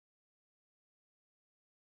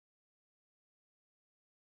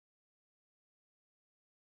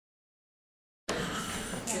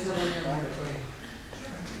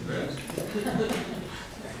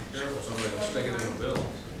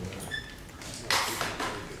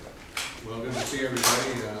Well, good to see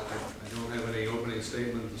everybody. I don't have any opening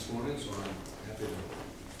statement this morning, so I'm happy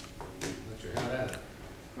to let you have at it.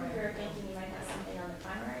 We were thinking you might have something on the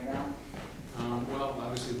primary bill. Well,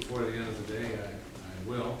 obviously before the end of the day, I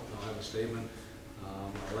will. I'll have a statement,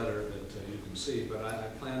 a letter that you can see, but I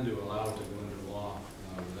plan to allow it to go into law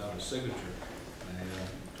without a signature.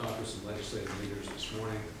 I talked with some legislative leaders this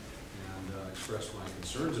morning and expressed my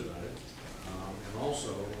concerns about it, and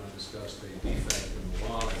also discussed a defect in the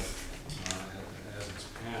law that, as it's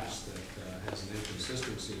passed, that has an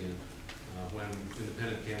inconsistency in when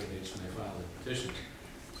independent candidates may file their petitions.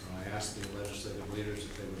 So I asked the legislative leaders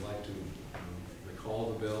if they would like to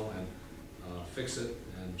recall the bill and fix it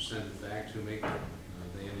and send it back to me.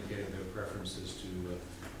 They indicated their preference is to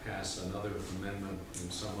pass another amendment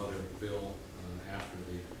in some other bill after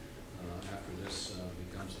this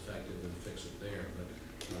becomes effective and fix it there. But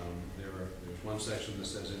there's one section that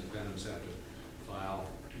says independents have to file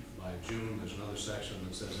by June. There's another section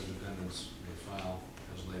that says independents may file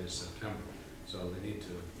as late as September. So they need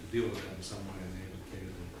to deal with that in some way, and they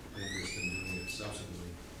indicated an interest in doing it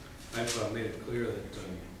subsequently. I've made it clear that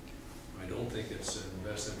I don't think it's in the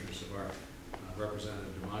best interest of our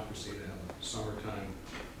representative democracy to have a summertime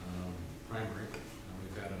primary.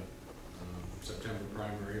 We've had a September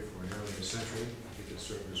primary for nearly a century. I think it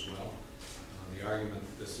served us well. The argument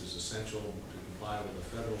that this is essential to comply with the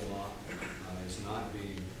federal law is not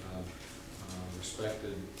being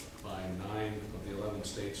respected by 9 of the 11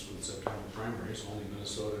 states with September primaries. Only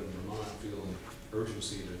Minnesota and Vermont feel an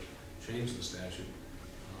urgency to change the statute.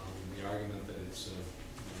 The argument that it's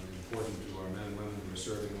important to our men and women who are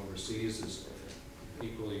serving overseas is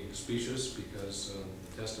equally specious, because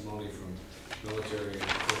the testimony from military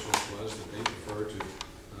officials was that they prefer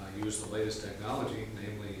to use the latest technology,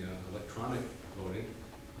 namely electronic voting,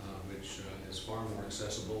 which is far more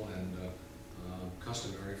accessible and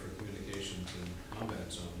customary for communications in combat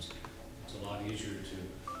zones. It's a lot easier to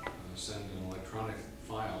send an electronic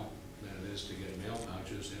file than it is to get mail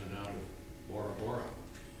pouches in and out of Bora Bora.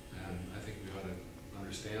 And I think we ought to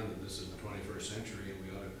understand that this is the 21st century, and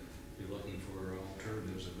we ought to be looking for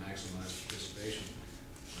alternatives that maximize participation.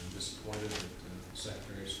 I'm disappointed that the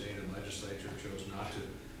Secretary of State and Legislature chose not to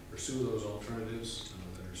pursue those alternatives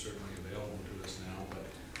that are certainly available to us now, but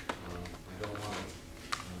I don't want to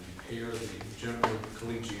impair the general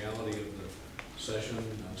collegiality of the session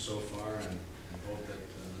so far, and hope that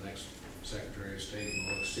the next Secretary of State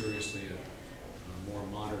will look seriously at more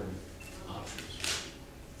modern options.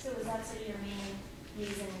 So was that sort of your main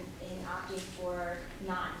reason in opting for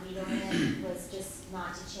not vetoing it, was just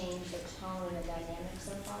not to change the tone and the dynamic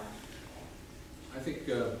so far? I think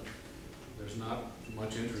there's not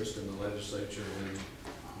much interest in the legislature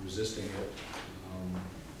in resisting it.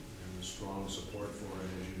 There's strong support for it,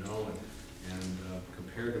 as you know, and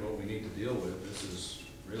compared to what we need to deal with, this is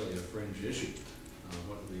really a fringe issue.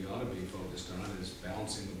 What we ought to be focused on is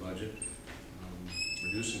balancing the budget,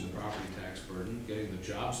 reducing the property tax burden, getting the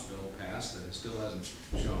jobs bill passed that it still hasn't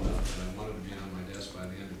shown up, but I wanted to be on my desk by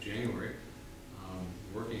the end of January,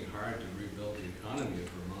 working hard to rebuild the economy of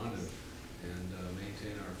Vermont and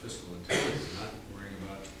maintain our fiscal integrity, not worrying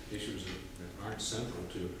about issues that aren't central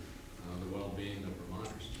to the well-being of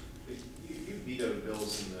Vermonters. You vetoed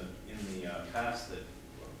bills in the past that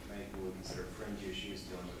many people would consider fringe issues,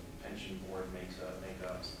 dealing with pension board makeups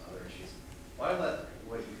and other issues. Why let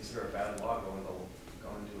what you consider a bad law go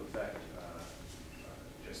into effect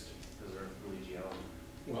just because they're collegiality?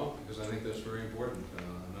 Well, because I think that's very important.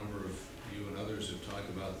 A number of you and others have talked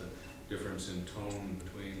about the difference in tone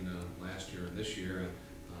between last year and this year, and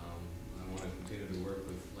I want to continue to work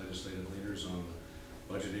with legislative leaders on the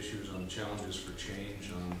budget issues, on the challenges for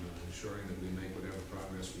change, on ensuring that we make whatever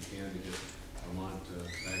progress we can to get Vermont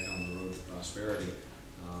back on the road to prosperity.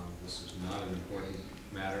 This is not an important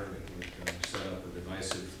matter. It would set up a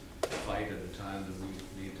divisive fight at a time that we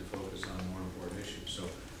need to focus on more important issues. So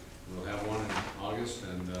we'll have one in August,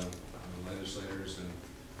 and legislators and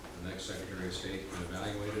the next Secretary of State can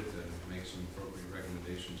evaluate it and make some appropriate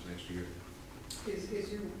recommendations next year. Is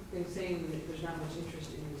you been saying that there's not much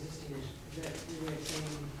interest in resisting it? Is that your way of saying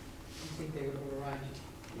you think they would override you?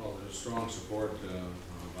 Well, there's strong support on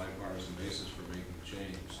a bipartisan basis for making the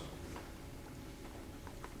change. So.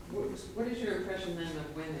 What is your impression then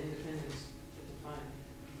of when the independents get defined?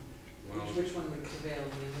 Well, which one would prevail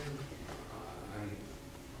in the end? I'm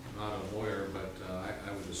not a lawyer, but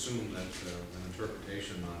I would assume that an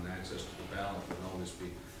interpretation on access to the ballot would always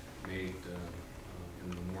be made in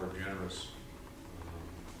the more generous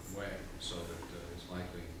way, so that it's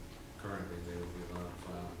likely currently they would be allowed to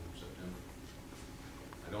file in September.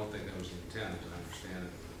 I don't think that was the intent, as I understand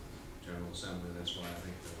it, of the General Assembly. That's why I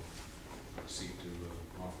think the seek to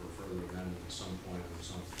offer a further amendment at some point on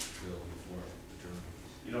some bill before adjournment.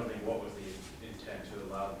 You don't think what was the intent to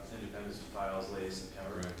allow independents to file as late as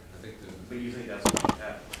September? Correct. I think that, But you think that's what should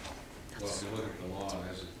happen? well, if you look at the law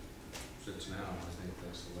as it sits now, I think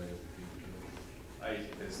that's the way it would be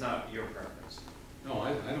adjourned. It's not your preference. No,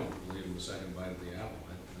 I don't believe in the second bite of the apple.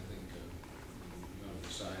 I think you ought to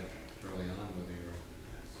decide early on whether you're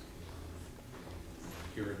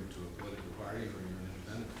adherent to a political party or you're an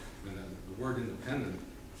independent. I mean, the word independent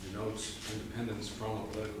denotes independence from a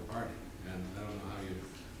political party. And I don't know how you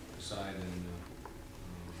decide in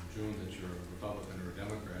June that you're a Republican or a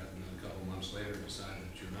Democrat, and then a couple months later decide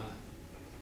that you're not.